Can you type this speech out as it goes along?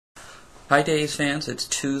Hi, Days fans. It's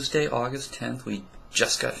Tuesday, August 10th. We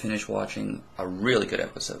just got finished watching a really good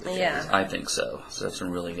episode of Days. Yeah. I think so. So that's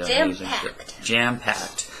some really amazing shit.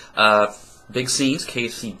 Jam-packed. Jam-packed. Big scenes,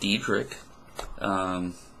 Casey Diedrich.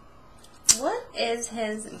 What is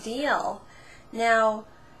his deal? Now,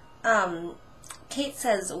 Kate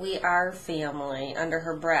says we are family under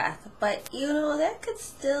her breath, but that could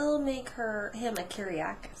still make him a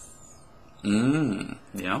Kyriakis.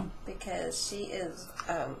 Yeah. Because she is,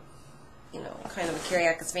 kind of a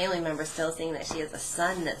Kyriakis family member still, seeing that she has a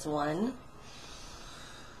son that's one.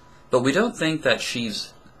 But we don't think that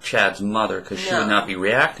she's Chad's mother, because she would not be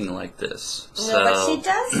reacting like this. No, but she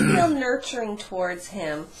does feel nurturing towards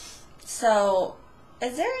him. So,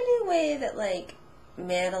 is there any way that,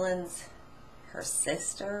 Madeline's her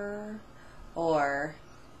sister? Or...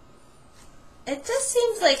 It just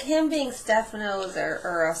seems like him being Stefano's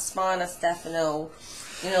or a spawn of Stefano,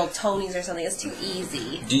 Tony's or something, is too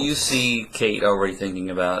easy. Do you see Kate already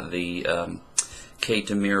thinking about the Kate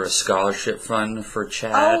DeMira Scholarship Fund for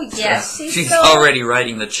Chad? Oh, yes. She's already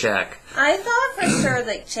writing the check. I thought for sure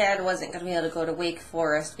that Chad wasn't going to be able to go to Wake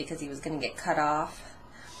Forest because he was going to get cut off.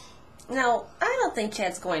 Now, I don't think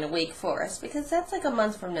Chad's going to Wake Forest because that's like a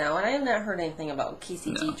month from now, and I have not heard anything about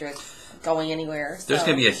Casey Diedrich going anywhere. So. There's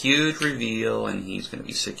going to be a huge reveal, and he's going to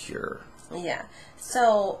be secure. Yeah.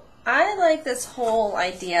 So, I like this whole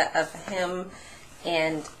idea of him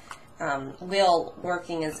and Will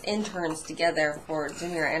working as interns together for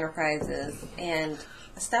DeMira Enterprises, and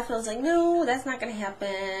Stefano's like, no, that's not going to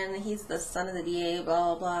happen. He's the son of the DA,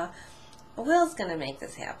 blah, blah, blah. Will's going to make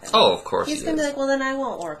this happen. Oh, of course He's going to be like, well, then I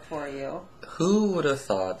won't work for you. Who would have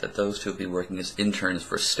thought that those two would be working as interns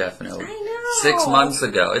for Stefano I know. 6 months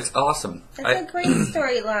ago? It's awesome. It's a great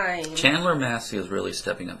storyline. Chandler Massey is really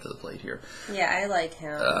stepping up to the plate here. Yeah, I like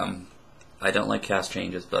him. I don't like cast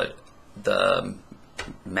changes, but the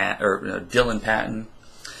Dylan Patton.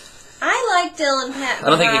 I like Dylan Patton. I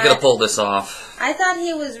don't think he could have pulled this off. I thought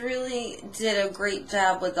he did a great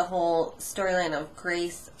job with the whole storyline of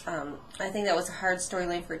Grace. I think that was a hard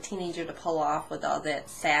storyline for a teenager to pull off with all that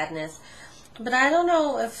sadness. But I don't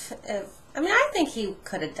know if I think he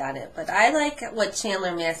could have done it. But I like what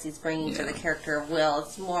Chandler Massey's bringing to the character of Will.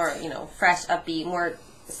 It's more, fresh, upbeat, more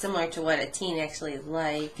similar to what a teen actually is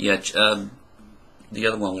like. Yeah, the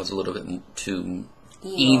other one was a little bit too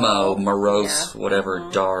emo morose, whatever,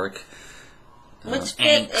 dark. Which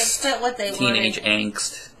it fit what they teenage wanted.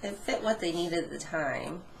 Angst. It fit what they needed at the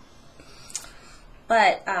time.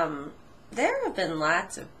 But there have been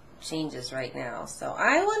lots of changes right now. So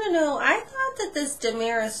I want to know, I thought that this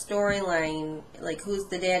DeMira storyline, like who's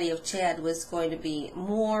the daddy of Chad, was going to be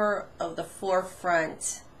more of the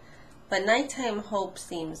forefront. But Nighttime Hope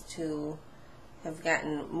seems to have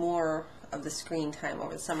gotten more of the screen time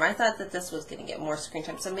over the summer. I thought that this was going to get more screen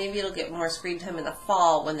time. So maybe it'll get more screen time in the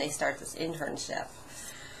fall when they start this internship.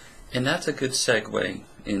 And that's a good segue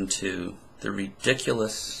into the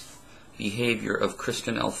ridiculous behavior of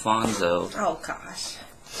Kristen Alfonso. Oh, gosh.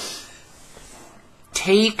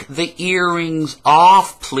 Take the earrings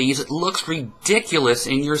off, please. It looks ridiculous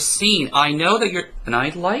in your scene. I know that and I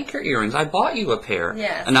like your earrings. I bought you a pair.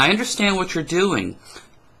 Yes. And I understand what you're doing,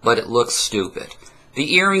 but it looks stupid.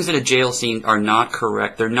 The earrings in a jail scene are not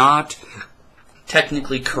correct. They're not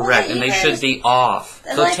technically correct, and they should be off.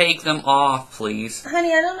 So take them off, please.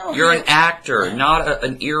 Honey, I don't know. You're an actor, not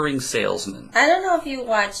an earring salesman. I don't know if you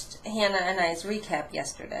watched Hannah and I's recap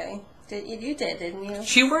yesterday. You did, didn't you?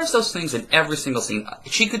 She wears those things in every single scene.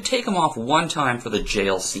 She could take them off one time for the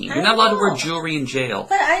jail scene. You're not allowed to wear jewelry in jail.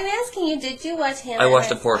 But I'm asking you, did you watch Hannah? I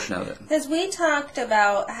watched a portion of it. Because we talked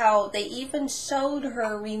about how they even showed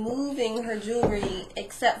her removing her jewelry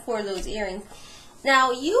except for those earrings.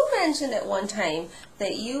 Now, you mentioned at one time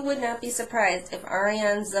that you would not be surprised if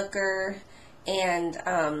Ariane Zucker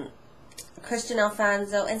and Christian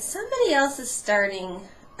Alfonso and somebody else is starting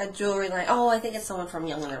a jewelry line. Oh, I think it's someone from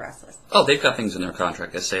Young and the Restless. Oh, they've got things in their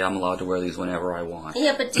contract that say I'm allowed to wear these whenever I want.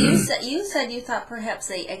 Yeah, but you said you thought perhaps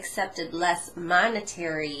they accepted less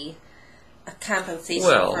monetary compensation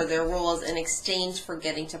for their roles in exchange for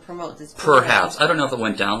getting to promote this. Perhaps. I don't know if it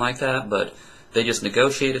went down like that, but they just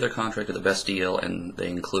negotiated their contract at the best deal, and they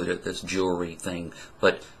included this jewelry thing.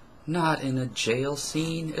 But not in a jail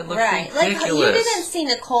scene. It looked ridiculous. Like, you didn't see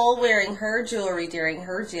Nicole wearing her jewelry during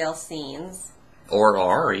her jail scenes. Or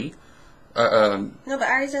Ari. No, but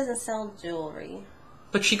Ari doesn't sell jewelry.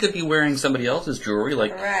 But she could be wearing somebody else's jewelry.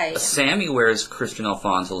 Like, Sammy wears Christian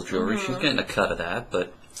Alfonso's jewelry. She's getting a cut of that,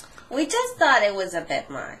 but... We just thought it was a bit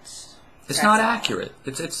much. It's not accurate.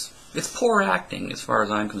 It's poor acting as far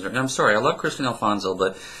as I'm concerned. And I'm sorry, I love Christian Alfonso,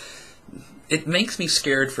 but it makes me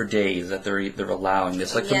scared for days that they're allowing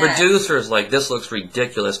this. Like, the Yes. producer is like, this looks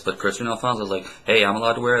ridiculous, but Christian Alfonso's like, hey, I'm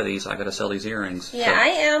allowed to wear these. I got to sell these earrings. Yeah, So- I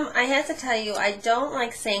am. I have to tell you, I don't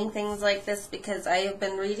like saying things like this because I have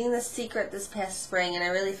been reading The Secret this past spring, and I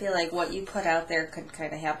really feel like what you put out there could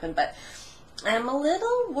kind of happen. But I'm a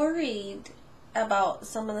little worried about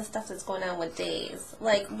some of the stuff that's going on with Days.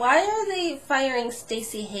 Like, why are they firing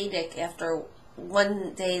Stacey Haydick after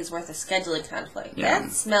one day's worth of scheduling conflict? Yeah.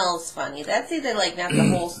 That smells funny. That's either like not the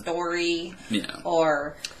whole story, Yeah.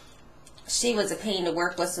 or she was a pain to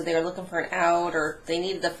work with, so they were looking for an out, or they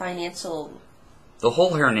needed the financial. The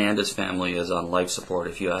whole Hernandez family is on life support,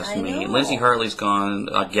 if you ask I me. know. Lindsay Hartley's gone.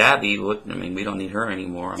 Gabby, we don't need her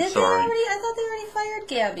anymore. I'm Did sorry. they already? I thought they already fired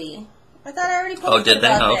Gabby. I thought I already posted Oh, did they?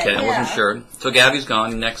 about Okay, that. I wasn't sure. So Gabby's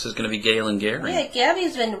gone. Next is going to be Galen Gary. Yeah,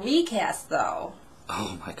 Gabby's been recast though.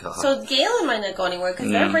 Oh my God. So Galen might not go anywhere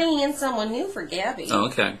because Yeah. they're bringing in someone new for Gabby. Oh,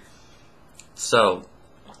 okay. So,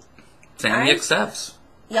 Sammy I- accepts.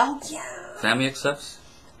 Yeah. Sammy accepts.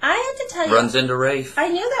 I have to tell you, Runs into Rafe. I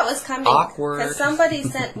knew that was coming. Awkward. Because somebody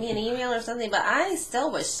sent me an email or something, but I still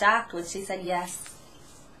was shocked when she said yes.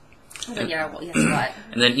 I was like, yeah, well, guess what?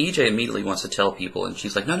 And then EJ immediately wants to tell people, and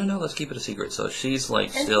she's like, no, let's keep it a secret. So she's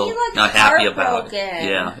like And still he looked not happy about it. heartbroken.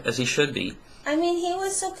 Yeah, as he should be. I mean, he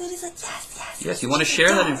was so good. He's like, yes. Yes, you want to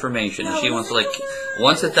share that information. And No, she wants to, he's like, like, "No."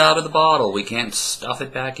 once it's out of the bottle, we can't stuff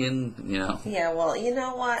it back in, you know. Yeah, well, you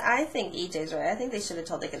know what? I think EJ's right. I think they should have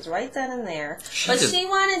told the kids right then and there. She But did- she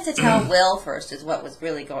wanted to tell Will first is what was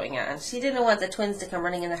really going on. She didn't want the twins to come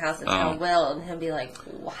running in the house and tell Oh. Will and him be like,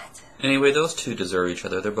 what? Anyway, those two deserve each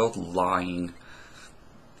other. They're both lying.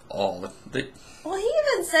 Well, he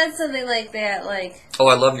even said something like that, like, Oh,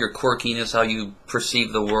 I love your quirkiness, how you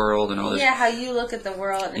perceive the world and all this. yeah, how you look at the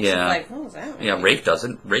world. And Yeah. she's like, what was that? Yeah, Rafe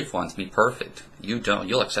doesn't. Rafe wants me perfect. You don't.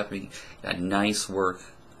 You'll accept me. That nice work.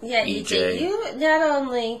 Yeah, EJ. you not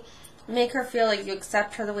only make her feel like you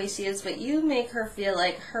accept her the way she is, but you make her feel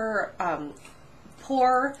like her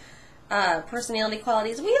poor personality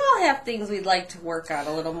qualities. We all have things we'd like to work on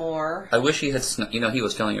a little more. I wish he had, he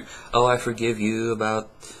was telling her, oh, I forgive you about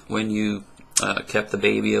when you kept the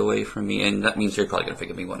baby away from me. And that means you're probably going to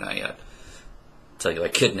forgive me when I tell you I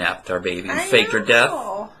kidnapped our baby and faked her death.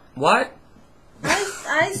 What?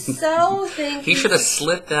 I so think He should have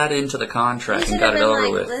slipped that into the contract he and should have got it been over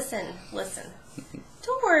like, with. listen.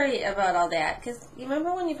 Don't worry about all that. Because you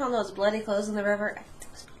remember when you found those bloody clothes in the river?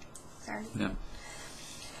 Sorry. Yeah.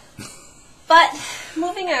 But,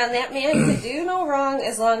 moving on, that man could do no wrong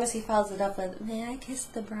as long as he follows it up with, may I kiss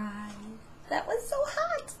the bride? That was so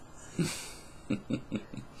hot.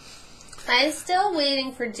 I'm still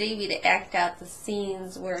waiting for JB to act out the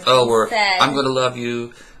scenes where he said... I'm going to love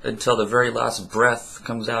you until the very last breath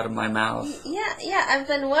comes out of my mouth. Yeah, I've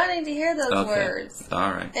been wanting to hear those words.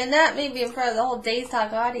 All right. And not maybe in front of the whole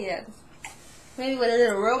DaysTalk audience. Maybe with a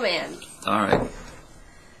little romance. All right.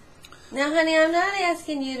 Now, honey, I'm not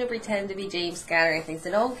asking you to pretend to be James Scott or anything,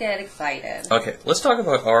 so don't get excited. Okay, let's talk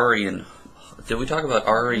about Ari and... Did we talk about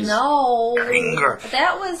Ari's anger?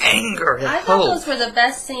 That was anger. I thought those were the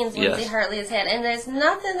best scenes Lindsay Yes. Hartley has had, and there's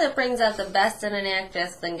nothing that brings out the best in an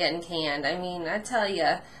actress than getting canned. I mean, I tell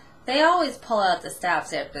you, they always pull out the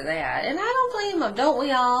stops after that, and I don't blame them, don't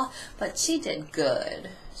we all? But she did good.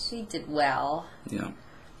 She did well. Yeah.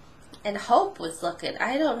 And Hope was looking.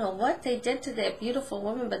 I don't know what they did to that beautiful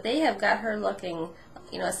woman, but they have got her looking,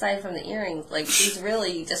 aside from the earrings, like she's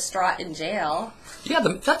really distraught in jail. Yeah,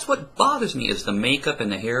 that's what bothers me is the makeup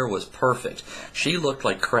and the hair was perfect. She looked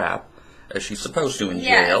like crap, as she's supposed to in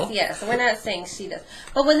jail. Yes, we're not saying she does.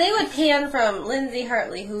 But when they would pan from Lindsay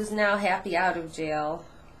Hartley, who's now happy out of jail,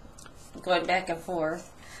 going back and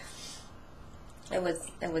forth, it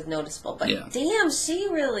was noticeable. But damn, she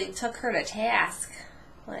really took her to task.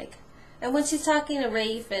 And when she's talking to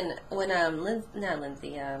Rafe, and when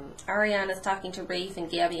Ariana's talking to Rafe and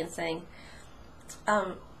Gabby and saying,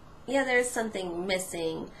 there's something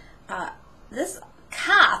missing. This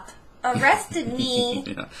cop arrested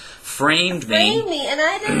me. Framed me. And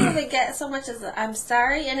I didn't even get so much as I'm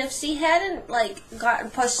sorry. And if she hadn't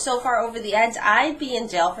gotten pushed so far over the edge, I'd be in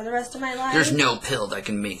jail for the rest of my life. There's no pill that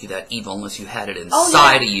can make you that evil unless you had it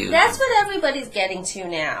inside of you. That's what everybody's getting to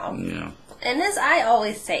now. Yeah. And this, I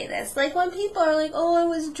always say this. When people are like, oh, I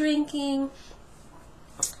was drinking.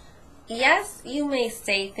 Yes, you may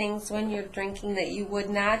say things when you're drinking that you would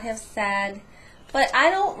not have said. But I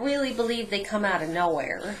don't really believe they come out of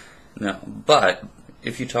nowhere. No, but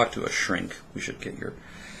if you talk to a shrink, we should get your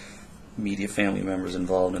media family members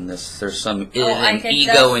involved in this. There's some ego and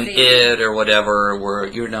id or whatever where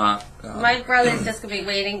you're not... My brother's just going to be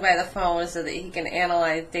waiting by the phone so that he can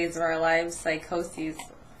analyze Days of Our Lives psychoses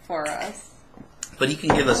for us. But he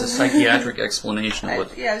can give us a psychiatric explanation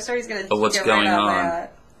of I'm sure he's going to what's going on.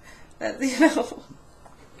 That,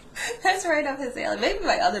 that's right up his alley. Maybe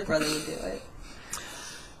my other brother would do it.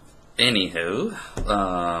 Anywho,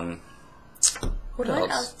 what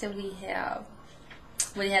else did we have?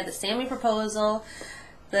 We had the Sammy proposal,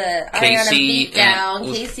 the Casey Ariana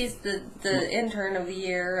beatdown. Casey's the intern of the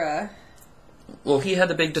year. Well, he had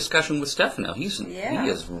the big discussion with Stefano. He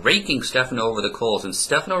is raking Stefano over the coals, and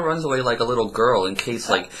Stefano runs away like a little girl in case,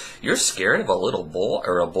 like, you're scared of a little boy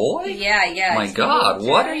or a boy? Yeah. My God,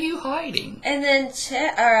 what are you hiding? And then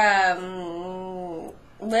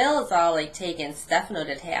Will is all like taking Stefano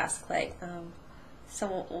to task, like, so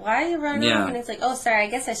why are you running off? And he's like, oh, sorry, I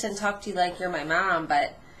guess I shouldn't talk to you like you're my mom, but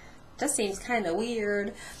it just seems kind of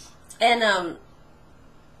weird. And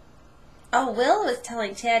Will was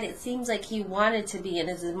telling Chad it seems like he wanted to be in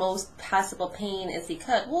his most possible pain as he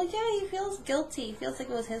could. Well, yeah, he feels guilty. He feels like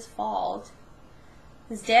it was his fault.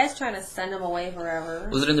 His dad's trying to send him away forever.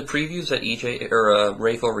 Was it in the previews that EJ or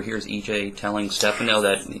Rafe overhears EJ telling Stefano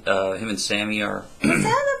that him and Sammy are? Was that in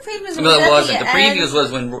the previews? No, it wasn't. The previews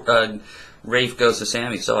was when Rafe goes to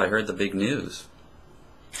Sammy. So I heard the big news.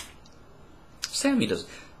 Sammy does.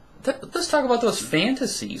 Let's talk about those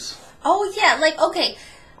fantasies. Oh yeah, like okay.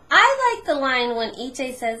 I like the line when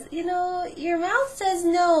EJ says, you know, your mouth says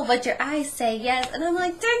no, but your eyes say yes. And I'm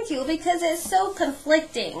like, thank you, because it's so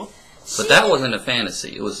conflicting. But that wasn't a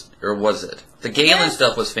fantasy. It was, or was it? The Galen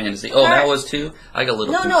stuff was fantasy. Oh, that was too? I got a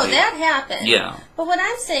little confused. No, that happened. Yeah. But what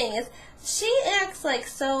I'm saying is, she acts like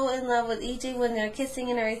so in love with EJ when they're kissing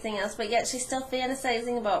and everything else, but yet she's still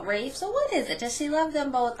fantasizing about Rafe. So what is it? Does she love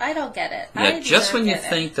them both? I don't get it. Yeah, just when you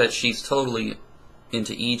think that she's totally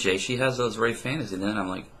into EJ, she has those Rafe fantasies. And then I'm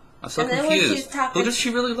like, I'm so confused. Who does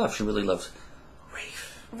she really love? She really loves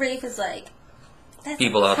Rafe. Rafe is like...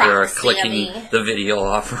 People out there are clicking the video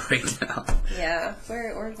off right now. Yeah,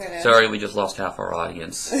 we're gonna... Sorry, we just lost half our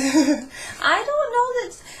audience. I don't know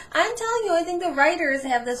that... I'm telling you, I think the writers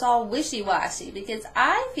have this all wishy-washy, because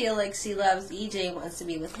I feel like she loves EJ and wants to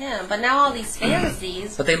be with him, but now all these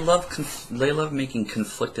fantasies... But they love making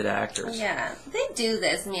conflicted actors. Yeah, they do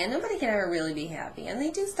this, man. Nobody can ever really be happy, and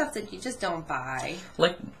they do stuff that you just don't buy.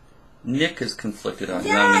 Like... Nick is conflicted on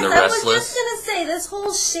Young and the Restless. I was just going to say, this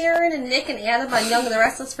whole Sharon and Nick and Adam on Young and the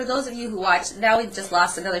Restless, for those of you who watched, now we've just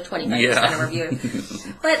lost another 25% of our viewers.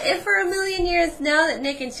 But if for a million years, now that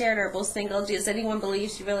Nick and Sharon are both single, does anyone believe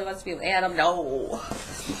she really wants to be with Adam? No.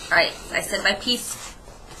 Alright, I said my piece.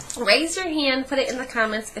 Raise your hand, put it in the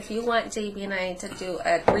comments if you want JB and I to do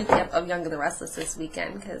a recap of Young and the Restless this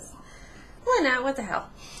weekend, because why not? What the hell?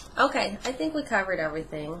 Okay, I think we covered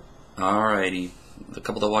everything. Alrighty. The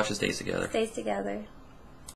couple that watches stays together. Stays together.